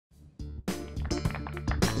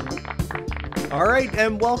All right,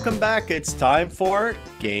 and welcome back. It's time for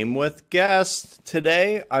Game with Guests.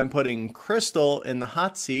 Today, I'm putting Crystal in the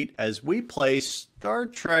hot seat as we play Star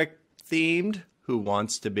Trek themed Who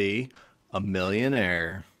Wants to Be a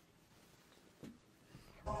Millionaire?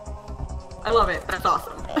 I love it. That's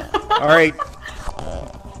awesome. All right.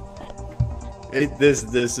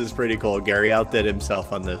 This is pretty cool. Gary outdid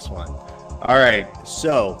himself on this one. All right,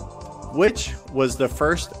 so which was the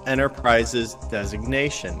first Enterprise's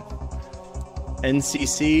designation?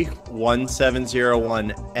 NCC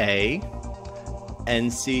 1701A,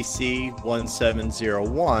 NCC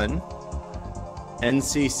 1701,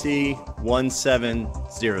 NCC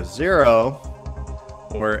 1700,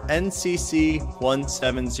 or NCC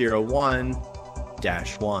 1701-1.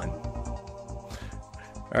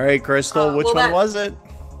 All right, Crystal, which one was it?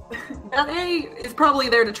 That A is probably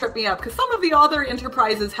there to trip me up, because some of the other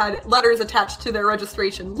Enterprises had letters attached to their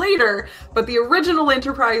registration later, but the original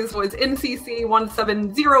Enterprise was NCC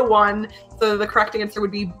 1701, so the correct answer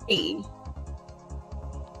would be B.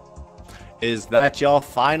 Is that your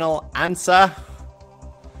final answer?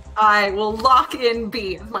 I will lock in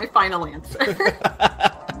B as my final answer.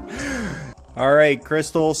 All right,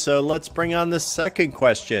 Crystal, so let's bring on the second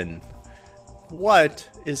question. What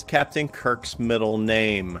is Captain Kirk's middle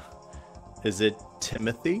name? Is it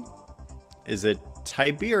Timothy? Is it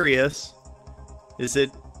Tiberius? Is it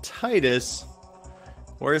Titus?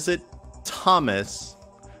 Or is it Thomas?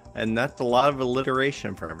 And that's a lot of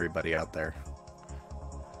alliteration for everybody out there.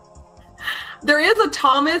 There is a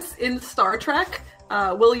Thomas in Star Trek.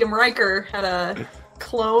 William Riker had a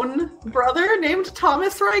clone brother named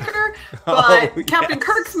Thomas Riker, but Captain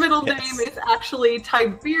Kirk's middle name is actually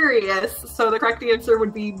Tiberius, so the correct answer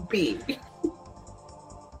would be B.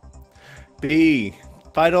 B.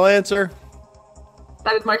 Final answer?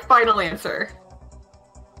 That is my final answer.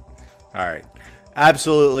 All right.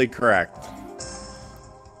 Absolutely correct.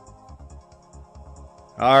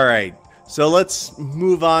 All right. So let's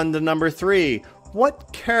move on to number 3.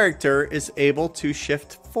 What character is able to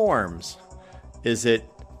shift forms? Is it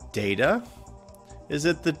Data? Is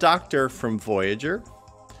it the Doctor from Voyager?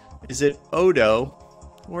 Is it Odo?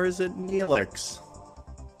 Or is it Neelix?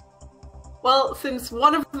 Well, since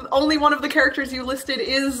only one of the characters you listed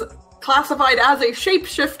is classified as a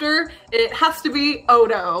shapeshifter, it has to be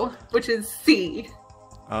Odo, which is C.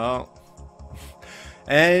 Oh.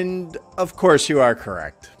 And of course you are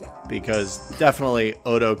correct, because definitely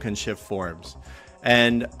Odo can shift forms.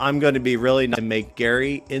 And I'm going to be really nice to make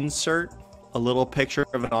Gary insert a little picture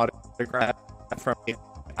of an autograph from me.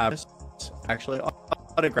 Actually,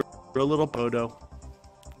 autograph a little Odo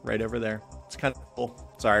right over there. It's kind of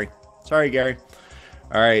cool. Sorry, Gary.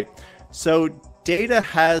 All right. So Data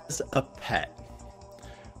has a pet.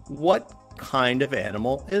 What kind of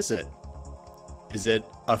animal is it? Is it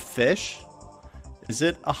a fish? Is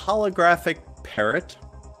it a holographic parrot?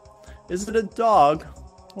 Is it a dog?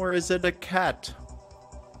 Or is it a cat?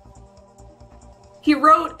 He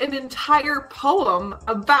wrote an entire poem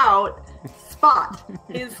about Spot,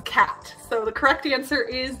 his cat. So the correct answer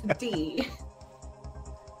is D.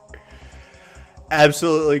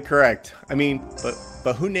 Absolutely correct. I mean,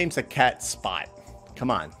 but who names a cat Spot?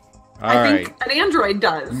 Come on. I think an android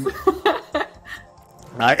does.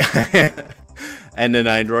 And an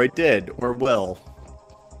android did, or will.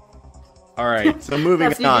 All right, so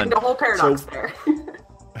moving on. The whole paradox there.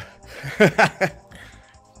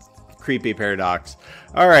 Creepy paradox.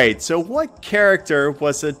 All right, so what character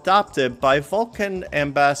was adopted by Vulcan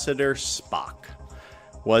Ambassador Spock?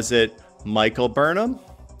 Was it Michael Burnham?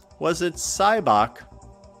 Was it Sybok?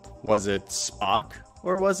 Was it Spock?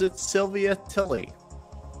 Or was it Sylvia Tilly?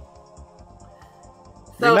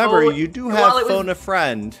 So, remember, you do have phone a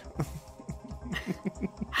friend.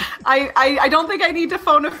 I don't think I need to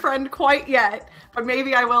phone a friend quite yet, but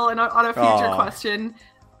maybe I will on a future question.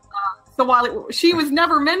 So while she was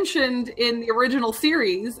never mentioned in the original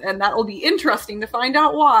series, and that will be interesting to find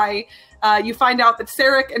out why, you find out that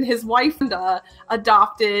Sarek and his wife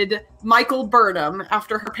adopted Michael Burnham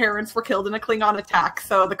after her parents were killed in a Klingon attack.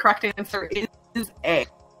 So the correct answer is A.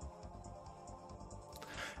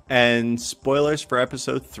 And spoilers for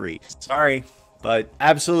episode 3. Sorry, but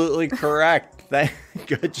absolutely correct.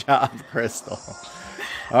 Good job, Crystal.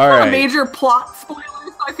 All right. A major plot spoilers,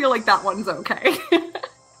 so I feel like that one's okay.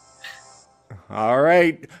 All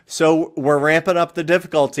right, so we're ramping up the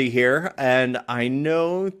difficulty here, and I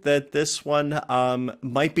know that this one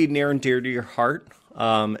might be near and dear to your heart.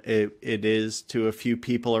 It is to a few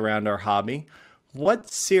people around our hobby. What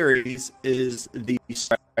series is the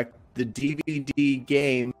DVD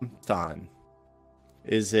game on?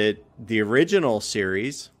 Is it the original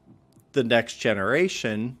series, The Next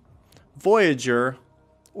Generation, Voyager,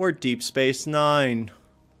 or Deep Space Nine?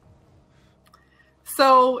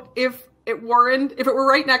 So if it were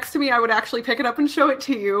right next to me, I would actually pick it up and show it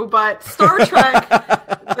to you. But Star Trek,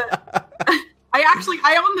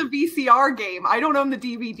 I own the VCR game. I don't own the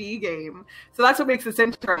DVD game, so that's what makes this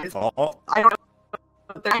interesting. Oh. I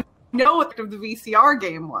know what the VCR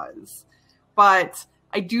game was, but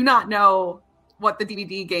I do not know what the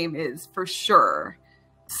DVD game is for sure.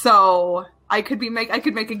 So I could make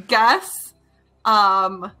a guess,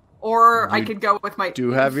 or I could go with my.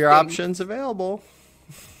 Do have your options available.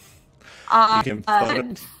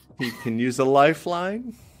 You can use a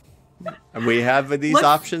lifeline, and we have these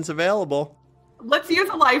options available. Let's use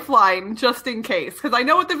a lifeline just in case, because I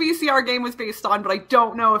know what the VCR game was based on, but I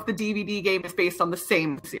don't know if the DVD game is based on the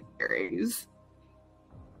same series.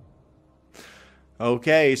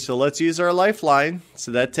 Okay, so let's use our lifeline. So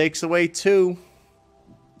that takes away 2.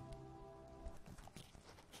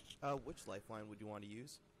 Which lifeline would you want to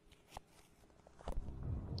use?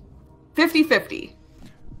 50-50.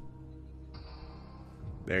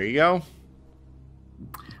 There you go.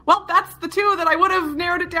 Well, that's the 2 that I would have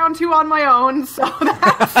narrowed it down to on my own, so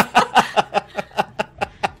that's...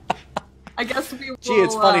 I guess we will... Gee,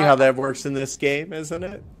 it's funny how that works in this game, isn't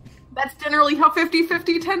it? That's generally how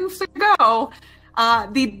 50-50 tends to go.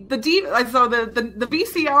 The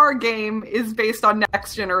VCR game is based on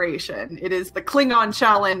Next Generation. It is the Klingon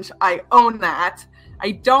Challenge. I own that.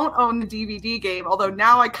 I don't own the DVD game, although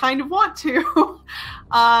now I kind of want to.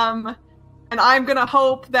 And I'm going to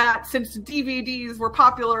hope that since DVDs were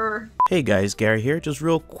popular... Hey guys, Gary here. Just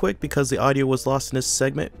real quick, because the audio was lost in this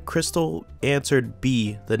segment, Crystal answered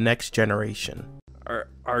B, the Next Generation.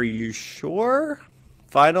 Are you sure?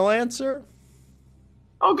 Final answer?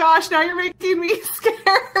 Oh gosh, now you're making me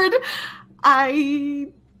scared.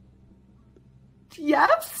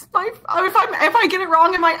 Yes? If I get it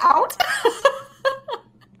wrong, am I out?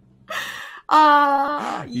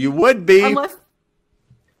 You would be. Unless...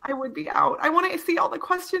 I would be out. I want to see all the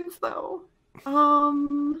questions, though. I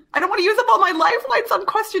don't want to use up all my lifelines on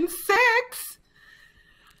question 6.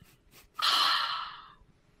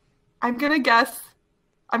 I'm going to guess.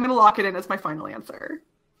 I'm going to lock it in as my final answer.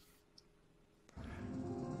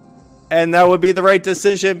 And that would be the right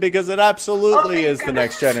decision because it absolutely is the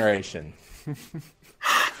Next Generation.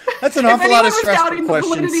 That's an awful lot of stress for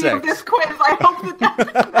question 6. Of this quiz, I hope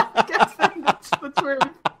that guessing that's the truth.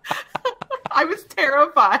 I was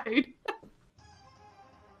terrified.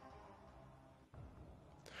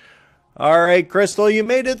 All right, Crystal, you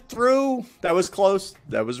made it through. That was close.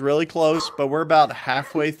 That was really close, but we're about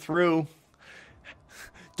halfway through.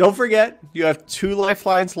 Don't forget, you have 2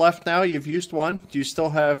 lifelines left now. You've used 1. You still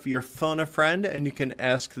have your phone a friend, and you can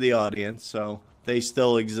ask the audience, so they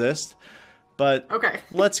still exist. But okay,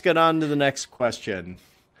 let's get on to the next question.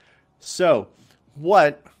 So,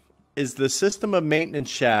 what is the system of maintenance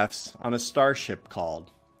shafts on a starship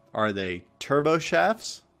called? Are they turbo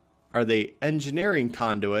shafts? Are they engineering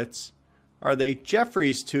conduits? Are they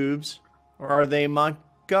Jeffries tubes? Or are they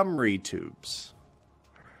Montgomery tubes?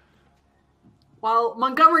 While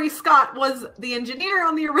Montgomery Scott was the engineer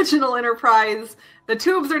on the original Enterprise, the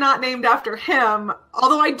tubes are not named after him,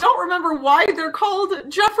 although I don't remember why they're called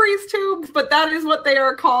Jeffries tubes, but that is what they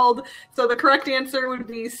are called. So the correct answer would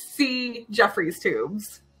be C, Jeffries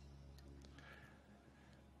tubes.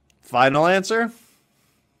 Final answer?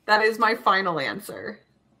 That is my final answer.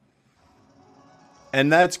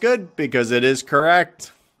 And that's good because it is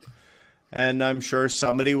correct. And I'm sure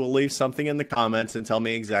somebody will leave something in the comments and tell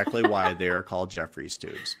me exactly why they are called Jeffries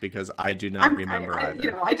tubes, because I do not remember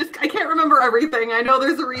either. I can't remember everything. I know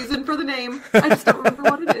there's a reason for the name. I just don't remember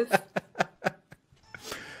what it is.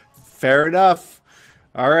 Fair enough.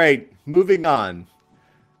 All right, moving on.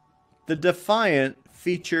 The Defiant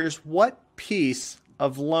features what piece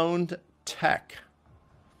of loaned tech?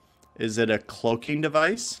 Is it a cloaking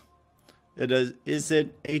device? Is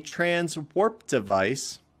it a trans-warp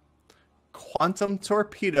device? Quantum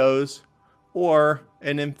torpedoes, or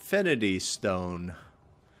an infinity stone?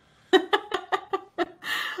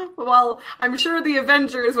 Well, I'm sure the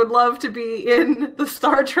Avengers would love to be in the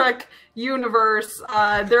Star Trek universe.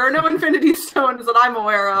 There are no infinity stones that I'm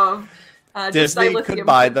aware of. Disney could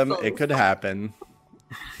buy them. It could happen.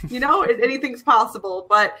 You know, anything's possible.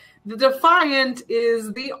 But the Defiant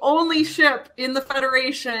is the only ship in the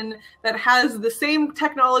Federation that has the same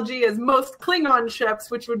technology as most Klingon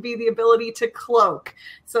ships, which would be the ability to cloak.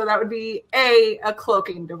 So that would be a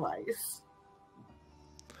cloaking device.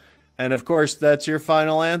 And of course, that's your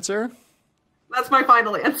final answer? That's my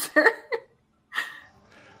final answer.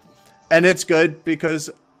 And it's good because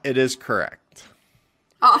it is correct.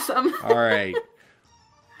 Awesome. All right.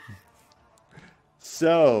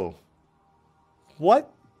 So,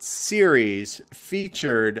 what series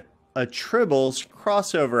featured a Tribbles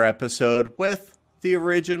crossover episode with the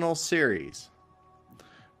original series?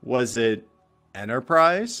 Was it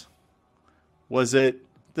Enterprise? Was it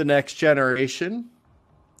The Next Generation,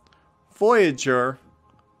 Voyager,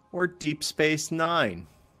 or Deep Space Nine?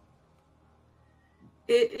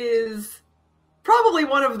 It is probably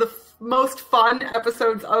one of the most fun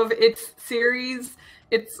episodes of its series.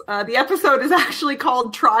 It's the episode is actually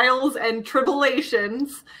called Trials and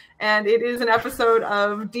Tribulations, and it is an episode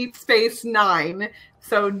of Deep Space Nine.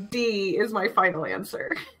 So D is my final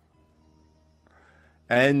answer.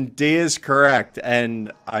 And D is correct.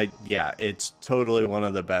 And it's totally one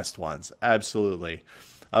of the best ones. Absolutely.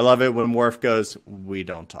 I love it when Worf goes, "We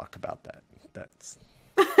don't talk about that." That's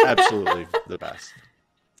absolutely the best.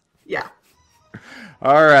 Yeah.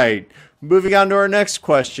 All right. Moving on to our next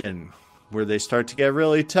question, where they start to get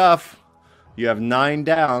really tough. You have 9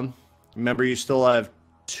 down. Remember, you still have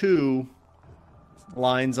 2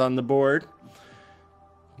 lines on the board.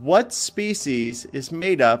 What species is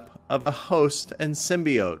made up of a host and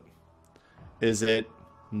symbiote? Is it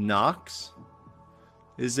Nox?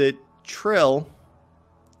 Is it Trill,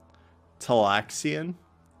 Talaxian,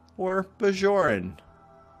 or Bajoran?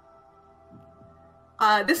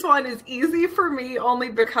 This one is easy for me only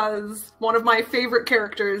because one of my favorite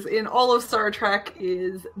characters in all of Star Trek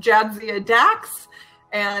is Jadzia Dax,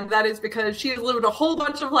 and that is because she has lived a whole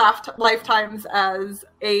bunch of lifetimes as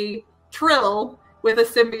a Trill with a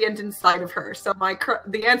symbiont inside of her. So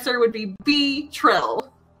the answer would be B,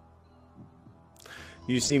 Trill.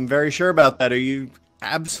 You seem very sure about that. Are you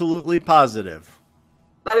absolutely positive?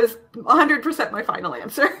 That is 100% my final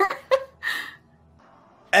answer.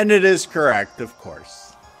 And it is correct, of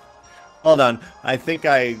course. Hold on. I think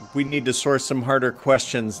we need to source some harder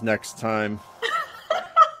questions next time.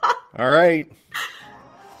 All right.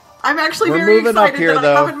 I'm actually We're very moving up excited here, that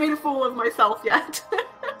though. I haven't made a fool of myself yet.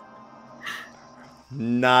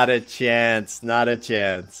 Not a chance. Not a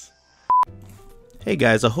chance. Hey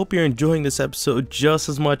guys, I hope you're enjoying this episode just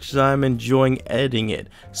as much as I'm enjoying editing it.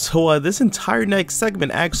 So this entire next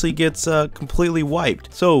segment actually gets completely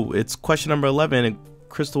wiped. So it's question number 11, and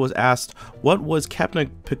Crystal was asked, what was Captain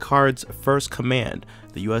Picard's first command?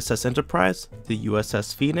 The USS Enterprise, the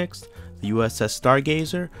USS Phoenix, the USS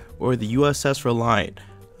Stargazer, or the USS Reliant?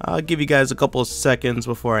 I'll give you guys a couple of seconds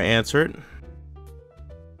before I answer it.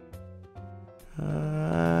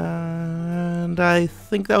 And I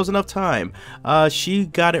think that was enough time. She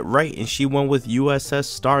got it right, and she went with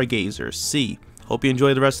USS Stargazer, C. Hope you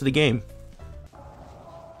enjoy the rest of the game.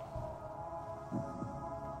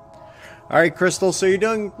 All right, Crystal, so you're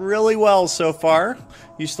doing really well so far.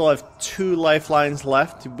 You still have 2 lifelines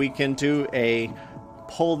left. We can do a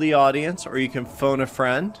poll the audience, or you can phone a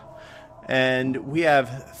friend. And we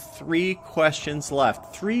have 3 questions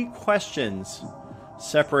left. 3 questions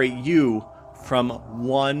separate you from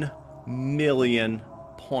 1 million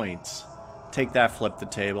points. Take that, flip the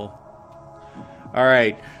table. All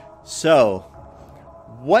right, so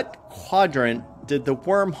what quadrant did the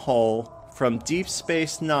wormhole from Deep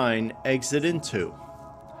Space Nine exit into?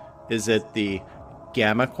 Is it the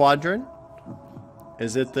Gamma Quadrant?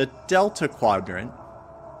 Is it the Delta Quadrant?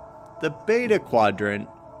 The Beta Quadrant?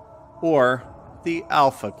 Or the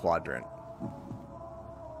Alpha Quadrant?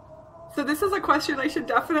 So this is a question I should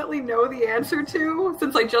definitely know the answer to,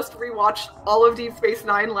 since I just rewatched all of Deep Space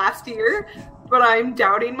Nine last year, but I'm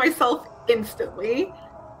doubting myself instantly.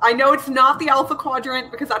 I know it's not the Alpha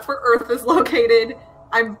Quadrant, because that's where Earth is located.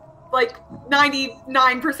 I'm like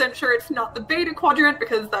 99% sure it's not the Beta Quadrant,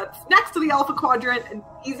 because that's next to the Alpha Quadrant and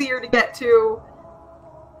easier to get to.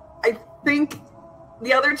 I think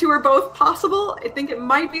the other 2 are both possible. I think it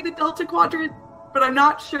might be the Delta Quadrant, but I'm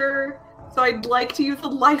not sure. So I'd like to use a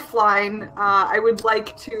lifeline. I would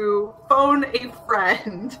like to phone a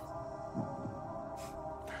friend.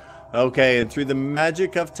 Okay, and through the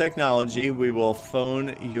magic of technology, we will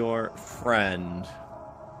phone your friend.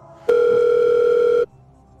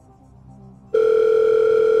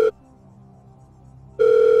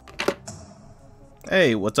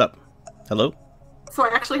 Hey, what's up? Hello? So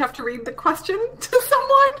I actually have to read the question to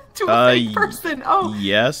someone? To a fake person? Oh.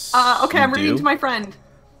 Yes. Okay, I'm reading to my friend.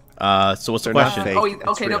 So what's the question?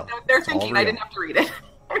 Okay, no, they're thinking I didn't have to read it.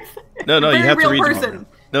 No, you have to read person.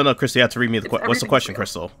 No, Crystal, you have to read me the question. What's the question,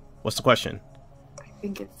 Crystal? What's the question? I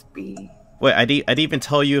think it's B. Wait, I didn't even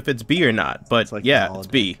tell you if it's B or not, but like yeah, it's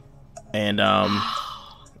B. And I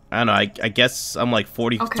don't know. I guess I'm like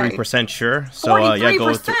 43% sure. So 43%? yeah, go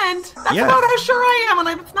with it. That's about how sure I am,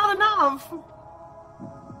 and it's not enough.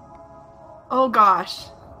 Oh gosh.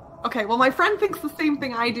 Okay, well my friend thinks the same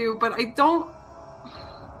thing I do, but I don't.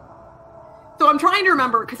 So I'm trying to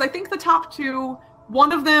remember, because I think the top two,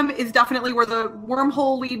 one of them is definitely where the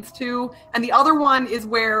wormhole leads to, and the other one is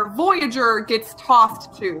where Voyager gets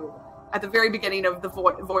tossed to at the very beginning of the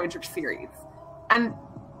Voyager series. And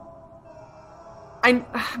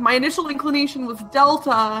my initial inclination was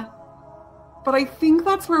Delta, but I think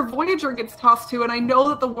that's where Voyager gets tossed to, and I know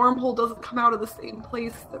that the wormhole doesn't come out of the same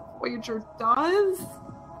place that Voyager does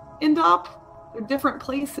end up. They're different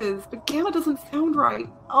places, but Gamma doesn't sound right.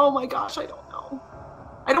 Oh my gosh, I don't know.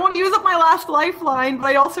 I don't want to use up my last lifeline, but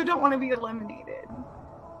I also don't want to be eliminated.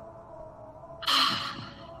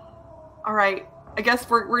 All right, I guess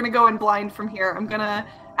we're going to go in blind from here. I'm going to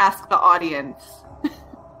ask the audience.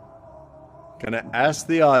 Gonna ask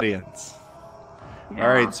the audience. Yeah.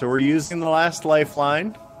 All right, so we're using the last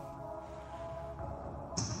lifeline.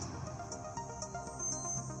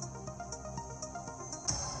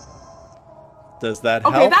 Does that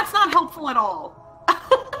help? Okay, that's not helpful at all.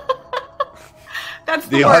 That's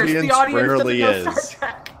the worst. Audience the audience rarely doesn't know is. Star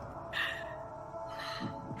Trek.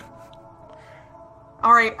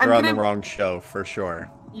 All right, We're on the wrong show for sure.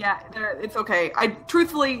 Yeah, it's okay.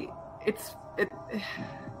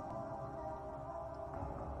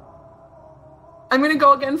 I'm going to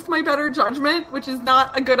go against my better judgment, which is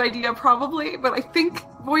not a good idea probably, but I think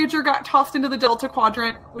Voyager got tossed into the Delta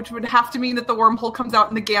Quadrant, which would have to mean that the wormhole comes out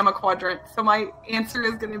in the Gamma Quadrant. So my answer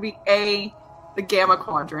is going to be A, the Gamma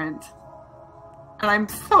Quadrant. And I'm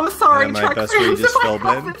so sorry, And my Trek best fans, read just if I filled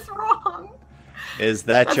got in. this wrong. Is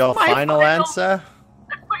that That's your my final answer?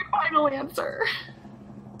 That's my final answer.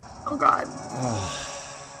 Oh, God.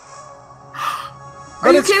 Are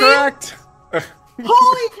But you it's kidding? correct.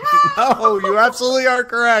 Holy cow! No, you absolutely are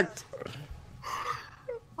correct.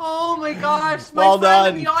 Oh my gosh, my Well friend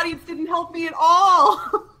done. in the audience didn't help me at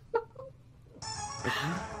all.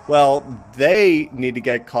 Well, they need to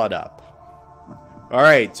get caught up. All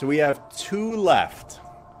right, so we have 2 left.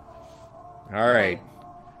 All right. Okay.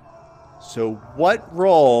 So what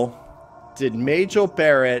role did Majel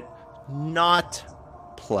Barrett not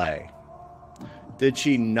play? Did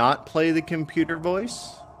she not play the computer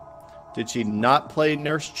voice? Did she not play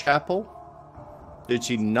Nurse Chapel? Did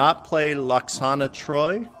she not play Loxana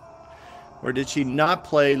Troy? Or did she not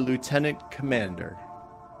play Lieutenant Commander?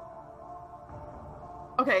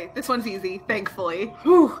 Okay, this one's easy, thankfully.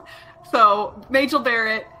 Whew. So, Majel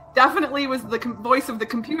Barrett definitely was the voice of the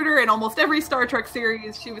computer in almost every Star Trek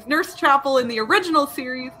series. She was Nurse Chapel in the original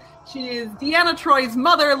series. She is Deanna Troy's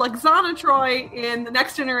mother, Loxana Troy, in The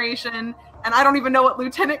Next Generation. And I don't even know what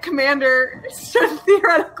Lieutenant Commander should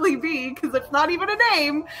theoretically be, because it's not even a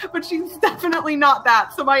name, but she's definitely not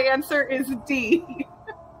that. So my answer is D.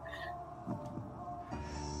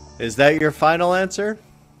 Is that your final answer?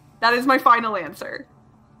 That is my final answer.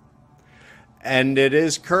 And it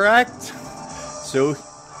is correct. So,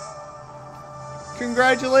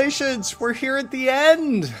 congratulations. We're here at the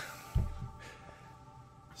end.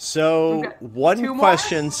 So, Okay, 2 one more?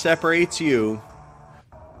 question separates you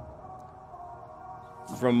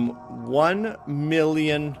from 1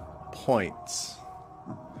 million points.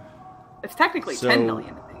 It's technically So, 10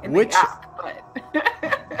 million in which- the app,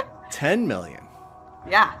 but 10 million.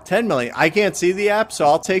 yeah. 10 million. I can't see the app, so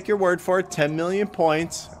I'll take your word for it. 10 million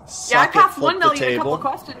points. Yeah, I Suck it, passed flip 1 the million a table.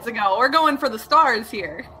 couple questions ago. We're going for the stars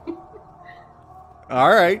here. All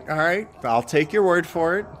right. I'll take your word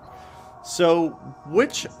for it. So,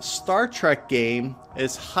 which Star Trek game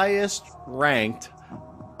is highest ranked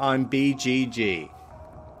on BGG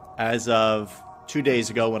as of 2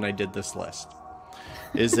 days ago when I did this list?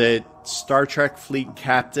 Is it Star Trek Fleet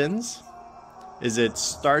Captains? Is it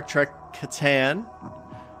Star Trek Catan?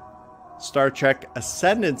 Star Trek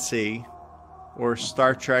Ascendancy? Or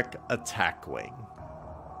Star Trek Attack Wing?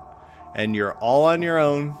 And you're all on your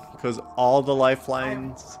own because all the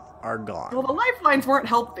lifelines are gone. Well, the lifelines weren't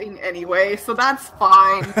helping anyway, so that's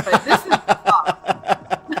fine. But this is tough.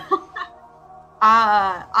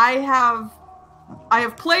 I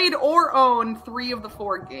have played or owned 3 of the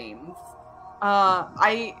 4 games.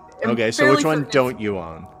 I am Okay, so fairly which one certain don't you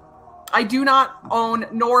own? I do not own,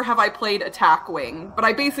 nor have I played Attack Wing, but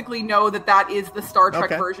I basically know that that is the Star Trek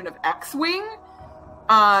Okay. version of X-Wing.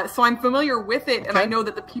 So I'm familiar with it, and I Okay. know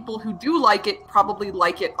that the people who do like it probably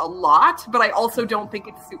like it a lot, but I also don't think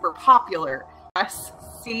it's super popular.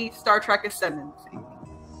 See Star Trek Ascendancy.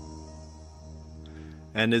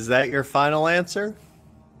 And is that your final answer?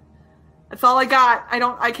 That's all I got.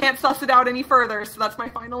 I can't suss it out any further, so that's my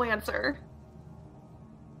final answer.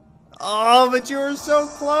 Oh, but you were so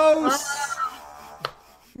close.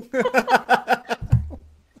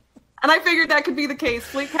 And I figured that could be the case.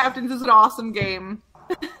 Fleet Captains is an awesome game.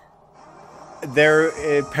 there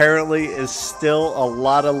apparently is still a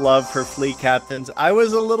lot of love for fleet captains. I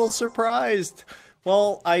was a little surprised.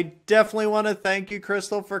 Well, I definitely want to thank you,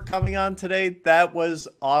 Crystal, for coming on today. That was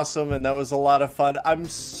awesome, and that was a lot of fun. I'm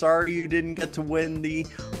sorry you didn't get to win the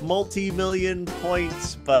multi-million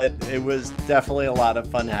points, but it was definitely a lot of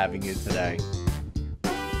fun having you today.